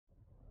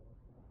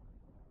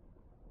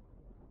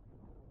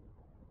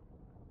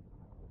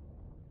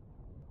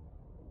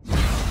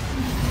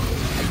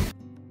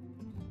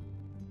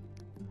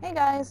Hey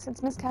guys,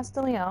 it's Miss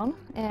Castiglione,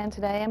 and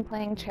today I'm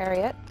playing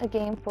Chariot, a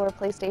game for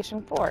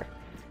PlayStation 4.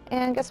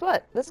 And guess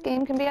what? This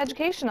game can be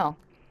educational.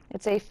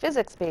 It's a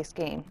physics-based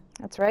game.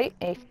 That's right,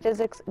 a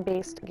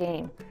physics-based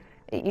game.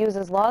 It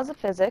uses laws of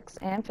physics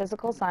and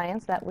physical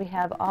science that we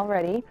have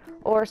already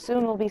or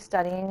soon will be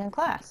studying in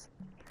class.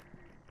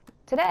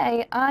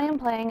 Today, I am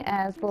playing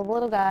as the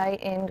little guy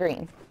in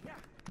green.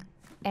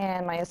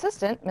 And my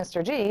assistant,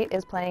 Mr. G,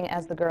 is playing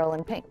as the girl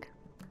in pink.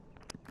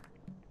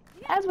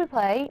 As we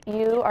play,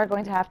 you are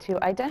going to have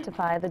to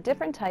identify the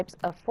different types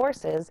of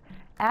forces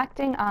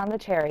acting on the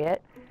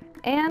chariot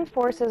and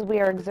forces we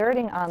are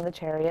exerting on the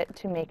chariot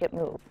to make it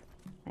move.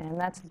 And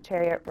that's the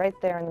chariot right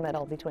there in the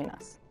middle between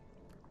us.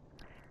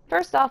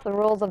 First off, the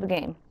rules of the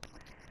game.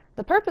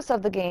 The purpose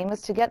of the game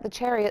is to get the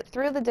chariot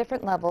through the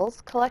different levels,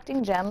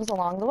 collecting gems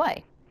along the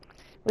way.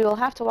 We will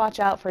have to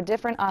watch out for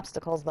different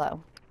obstacles though.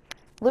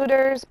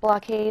 Looters,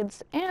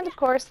 blockades, and of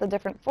course the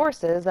different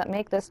forces that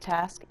make this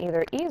task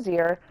either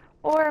easier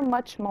or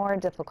much more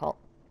difficult.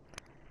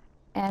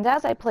 And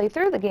as I play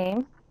through the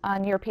game,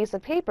 on your piece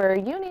of paper,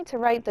 you need to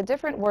write the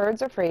different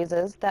words or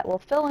phrases that will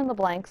fill in the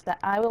blanks that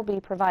I will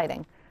be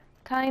providing,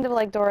 kind of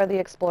like Dora the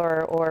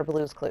Explorer or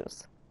Blue's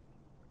Clues.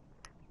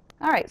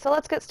 Alright, so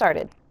let's get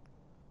started.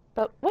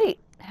 But wait,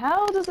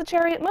 how does the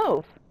chariot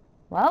move?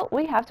 Well,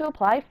 we have to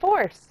apply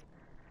force.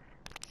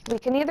 We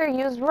can either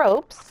use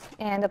ropes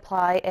and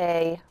apply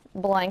a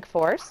blank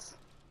force,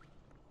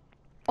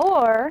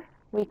 or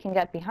we can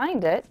get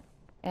behind it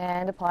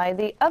and apply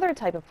the other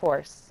type of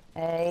force,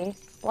 a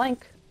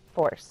blank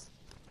force.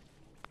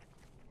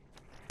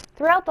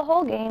 Throughout the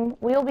whole game,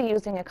 we'll be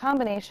using a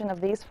combination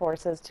of these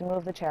forces to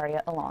move the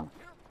chariot along.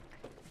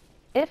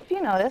 If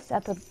you notice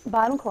at the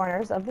bottom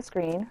corners of the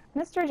screen,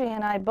 Mr. G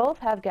and I both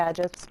have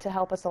gadgets to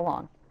help us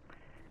along.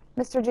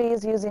 Mr. G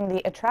is using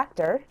the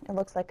attractor. It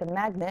looks like a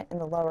magnet in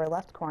the lower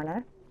left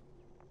corner.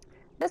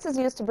 This is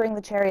used to bring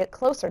the chariot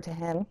closer to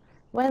him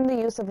when the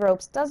use of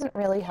ropes doesn't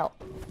really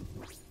help.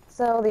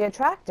 So the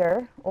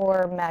attractor,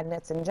 or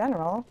magnets in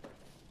general,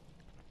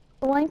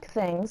 blank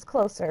things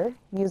closer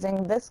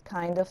using this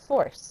kind of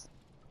force.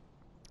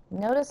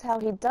 Notice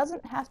how he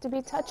doesn't have to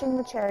be touching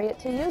the chariot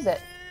to use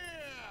it.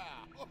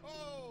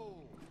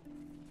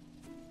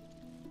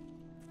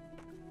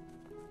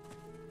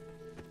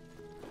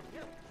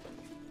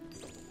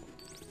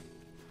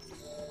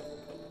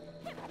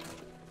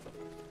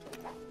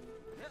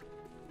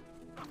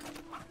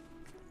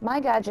 My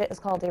gadget is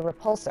called a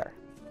repulsor.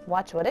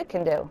 Watch what it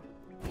can do.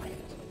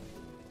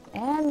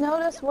 And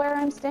notice where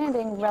I'm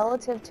standing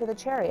relative to the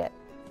chariot.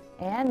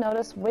 And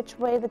notice which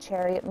way the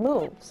chariot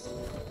moves.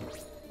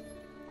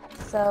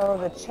 So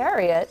the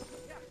chariot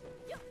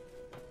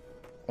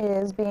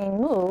is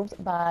being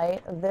moved by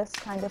this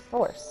kind of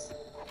force.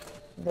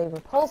 The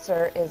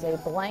repulsor is a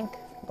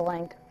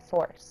blank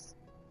force.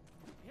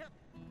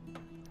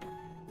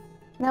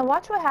 Now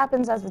watch what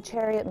happens as the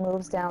chariot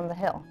moves down the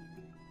hill.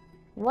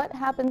 What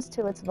happens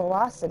to its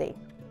velocity?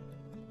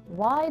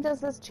 Why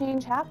does this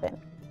change happen?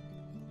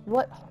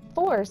 What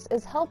force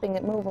is helping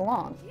it move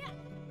along?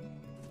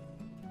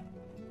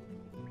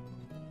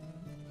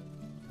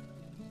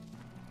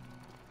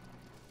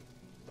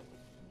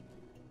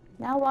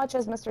 Now watch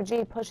as Mr.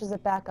 G pushes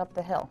it back up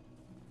the hill.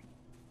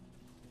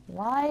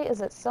 Why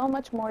is it so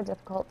much more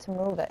difficult to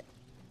move it?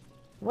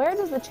 Where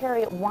does the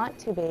chariot want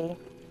to be,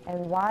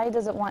 and why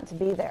does it want to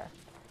be there?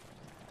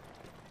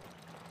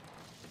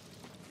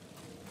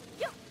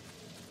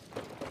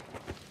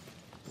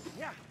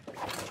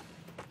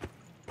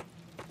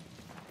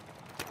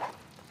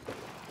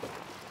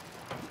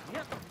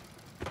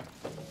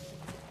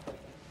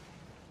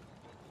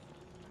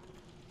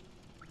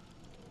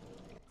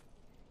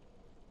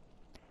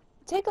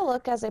 Take a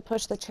look as I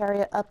push the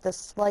chariot up this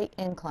slight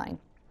incline.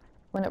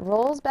 When it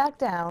rolls back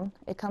down,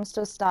 it comes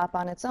to a stop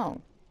on its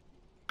own.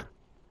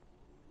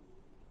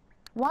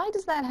 Why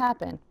does that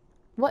happen?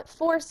 What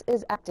force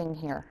is acting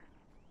here?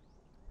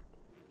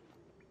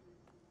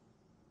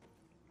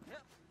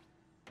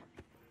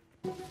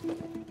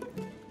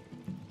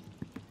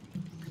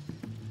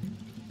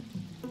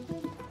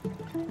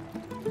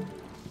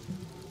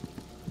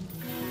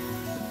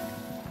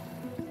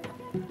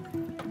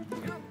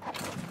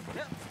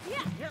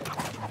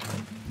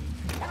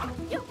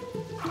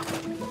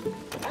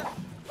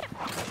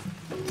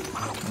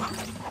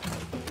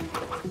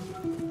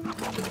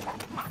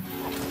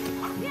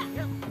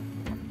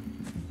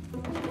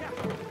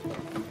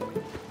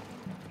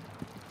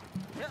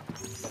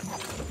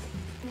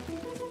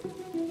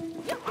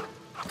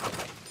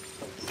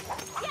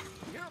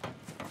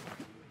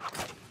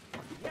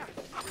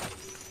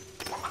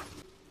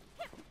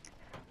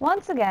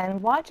 Once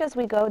again, watch as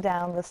we go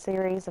down the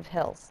series of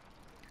hills.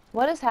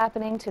 What is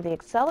happening to the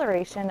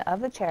acceleration of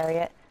the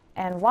chariot,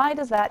 and why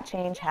does that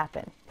change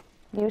happen?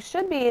 You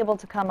should be able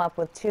to come up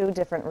with two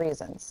different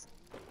reasons.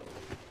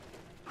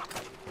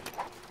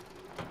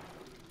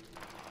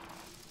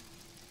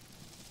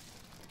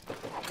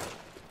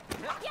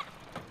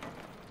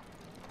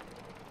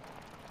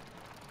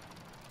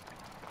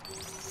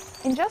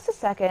 In just a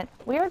second,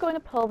 we are going to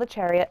pull the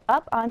chariot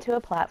up onto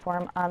a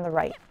platform on the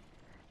right.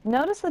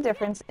 Notice the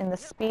difference in the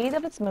speed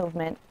of its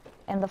movement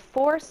and the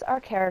force our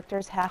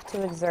characters have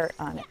to exert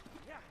on it.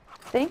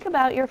 Think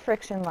about your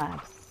friction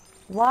lab.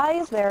 Why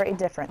is there a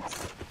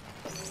difference?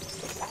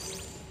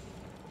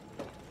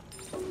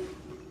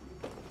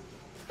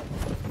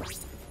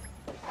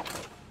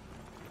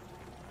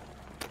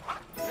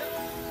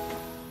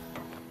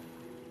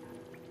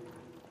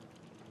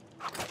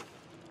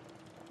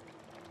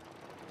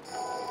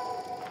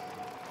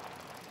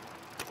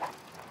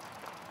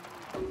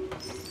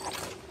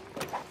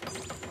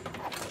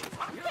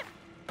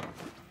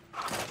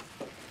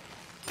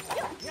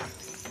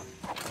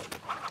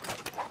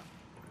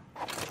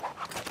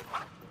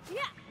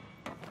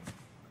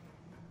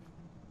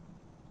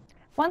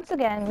 Once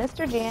again,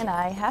 Mr. G and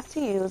I have to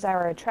use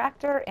our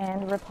attractor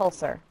and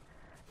repulsor.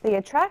 The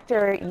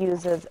attractor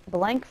uses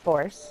blank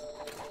force,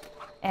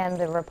 and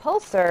the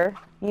repulsor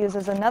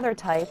uses another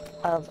type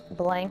of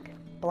blank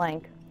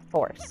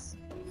force.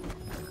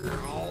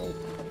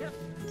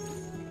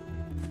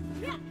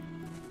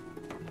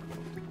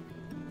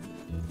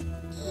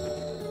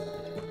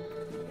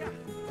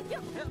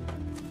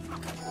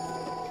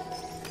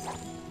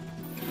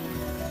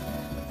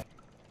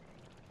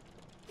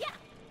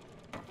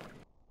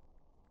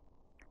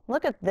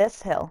 Look at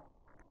this hill.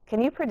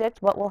 Can you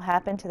predict what will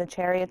happen to the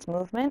chariot's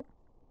movement?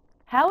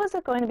 How is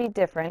it going to be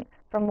different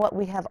from what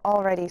we have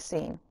already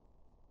seen?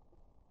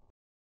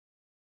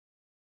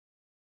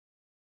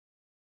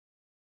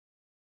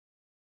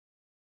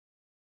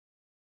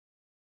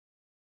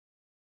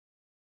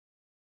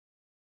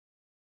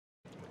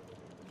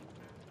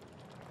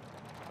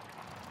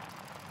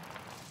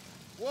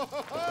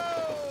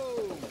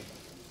 Whoa!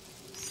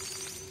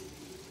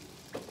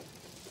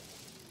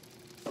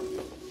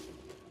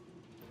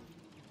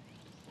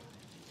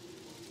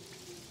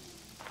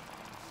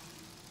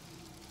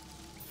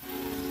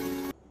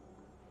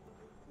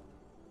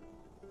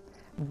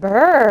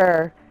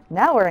 Brrr!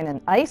 Now we're in an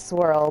ice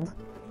world.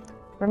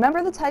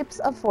 Remember the types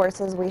of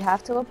forces we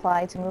have to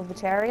apply to move the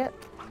chariot?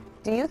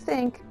 Do you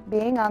think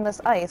being on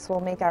this ice will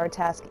make our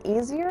task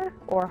easier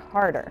or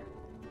harder?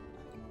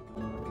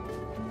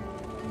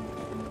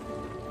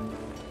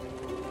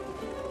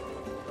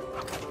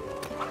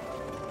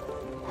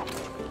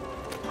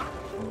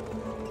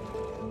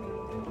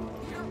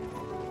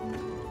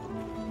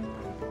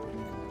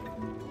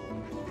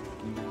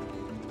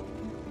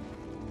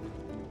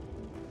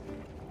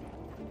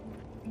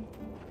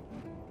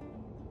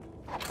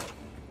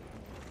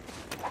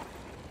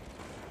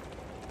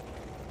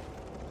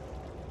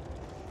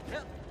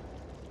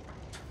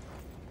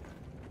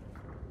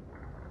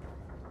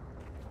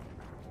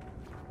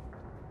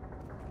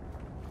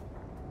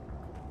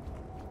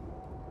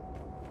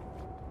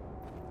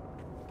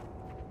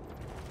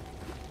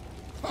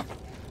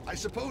 I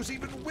suppose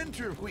even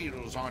winter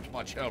wheels aren't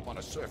much help on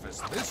a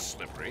surface this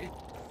slippery.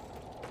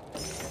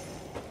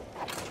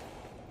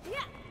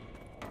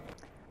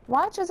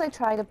 Watch as I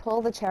try to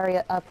pull the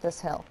chariot up this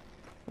hill.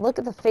 Look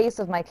at the face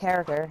of my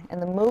character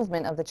and the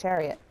movement of the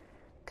chariot.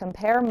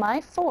 Compare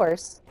my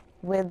force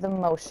with the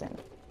motion.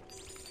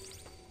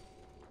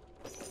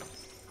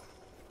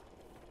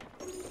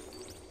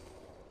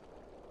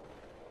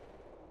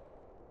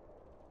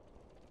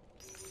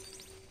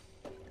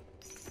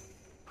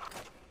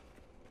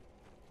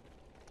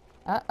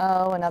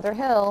 Uh-oh, another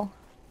hill.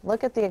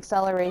 Look at the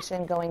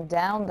acceleration going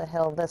down the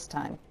hill this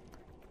time.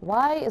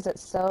 Why is it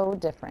so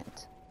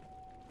different?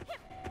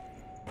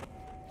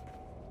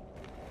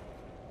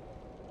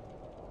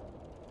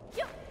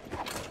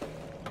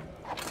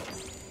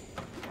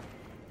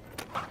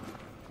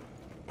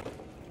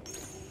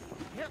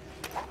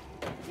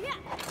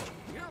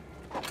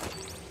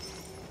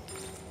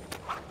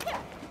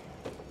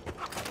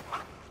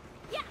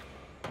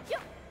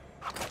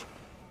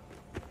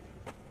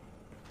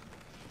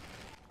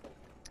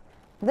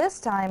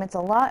 This time, it's a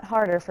lot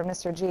harder for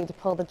Mr. G to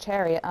pull the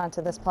chariot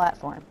onto this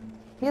platform.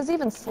 He is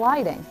even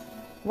sliding.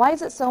 Why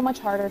is it so much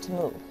harder to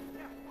move?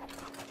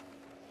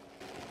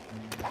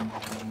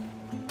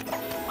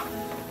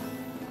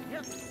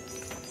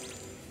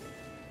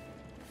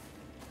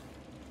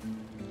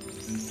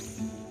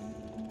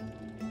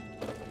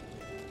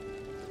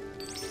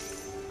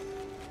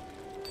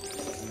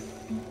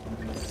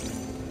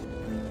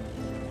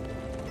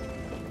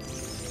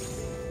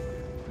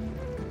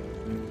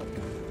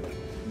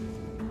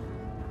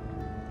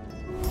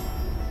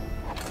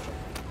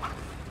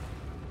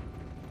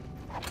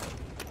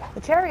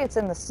 The chariot's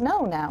in the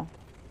snow now.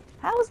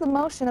 How is the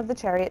motion of the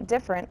chariot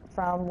different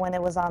from when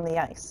it was on the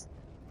ice?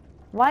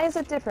 Why is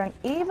it different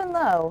even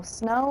though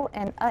snow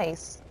and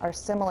ice are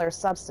similar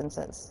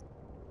substances?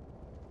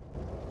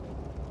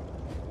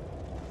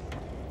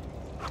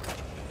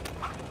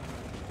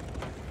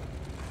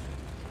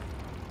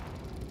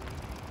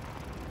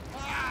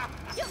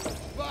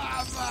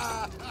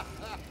 Mama!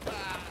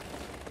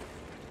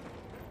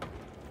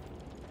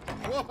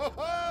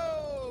 Whoa!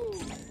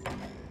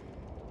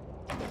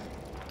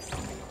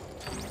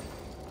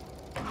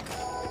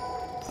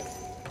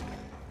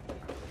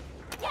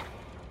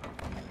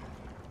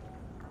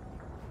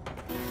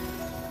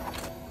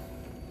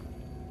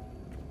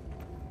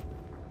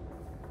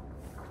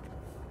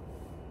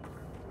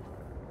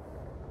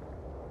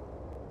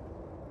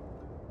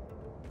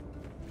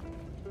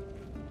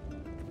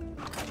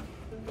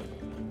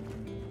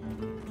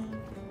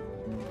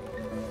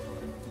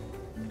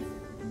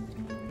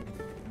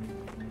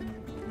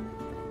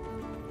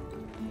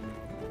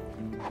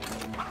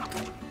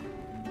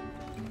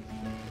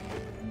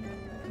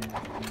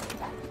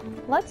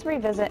 Let's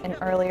revisit an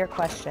earlier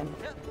question.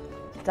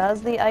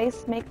 Does the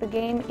ice make the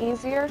game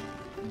easier?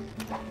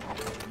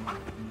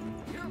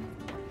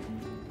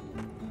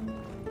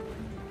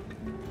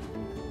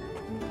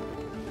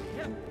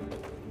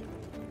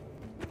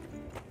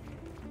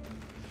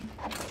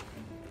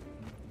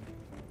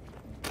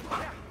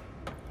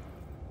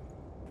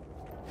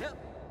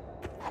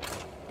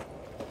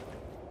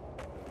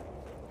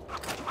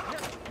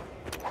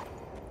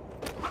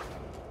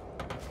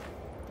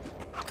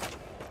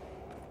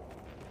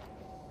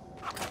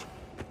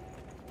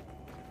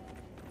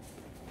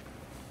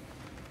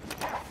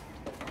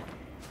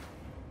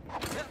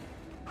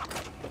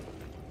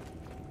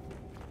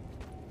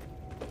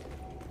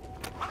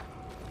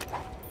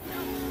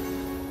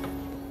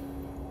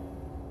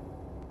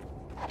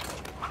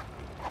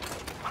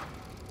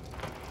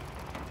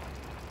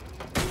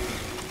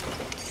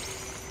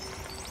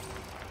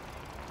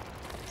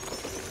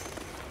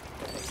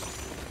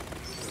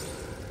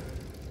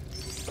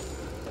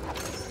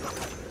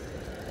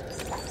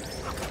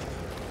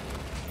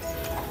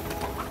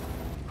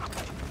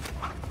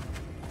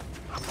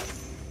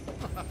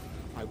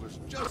 I was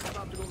just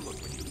about to go look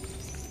for you.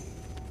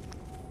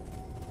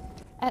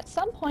 At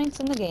some points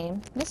in the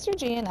game, Mr.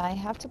 G and I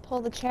have to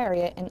pull the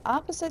chariot in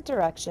opposite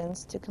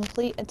directions to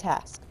complete a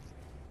task.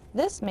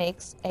 This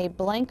makes a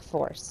blank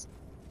force,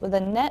 with a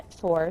net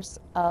force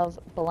of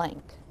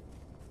blank.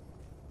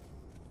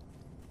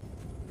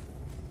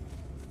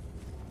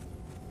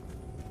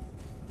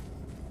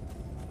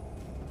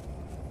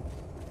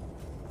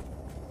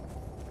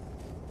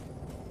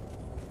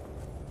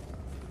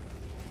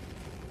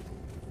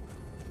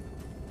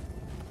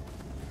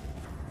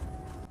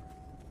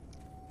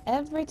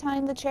 Every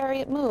time the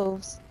chariot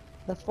moves,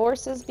 the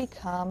forces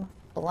become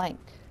blank.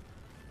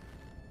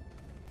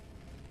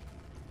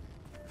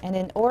 And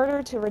in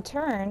order to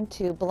return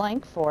to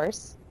blank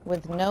force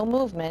with no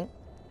movement,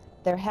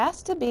 there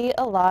has to be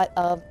a lot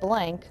of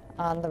blank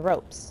on the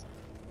ropes.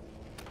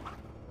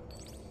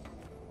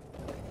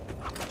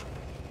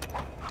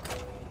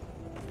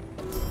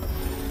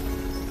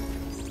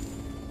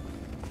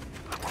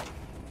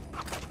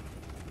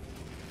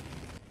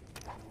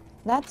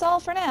 That's all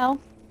for now.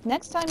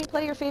 Next time you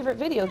play your favorite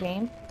video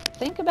game,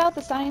 think about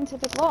the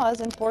scientific laws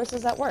and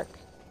forces at work.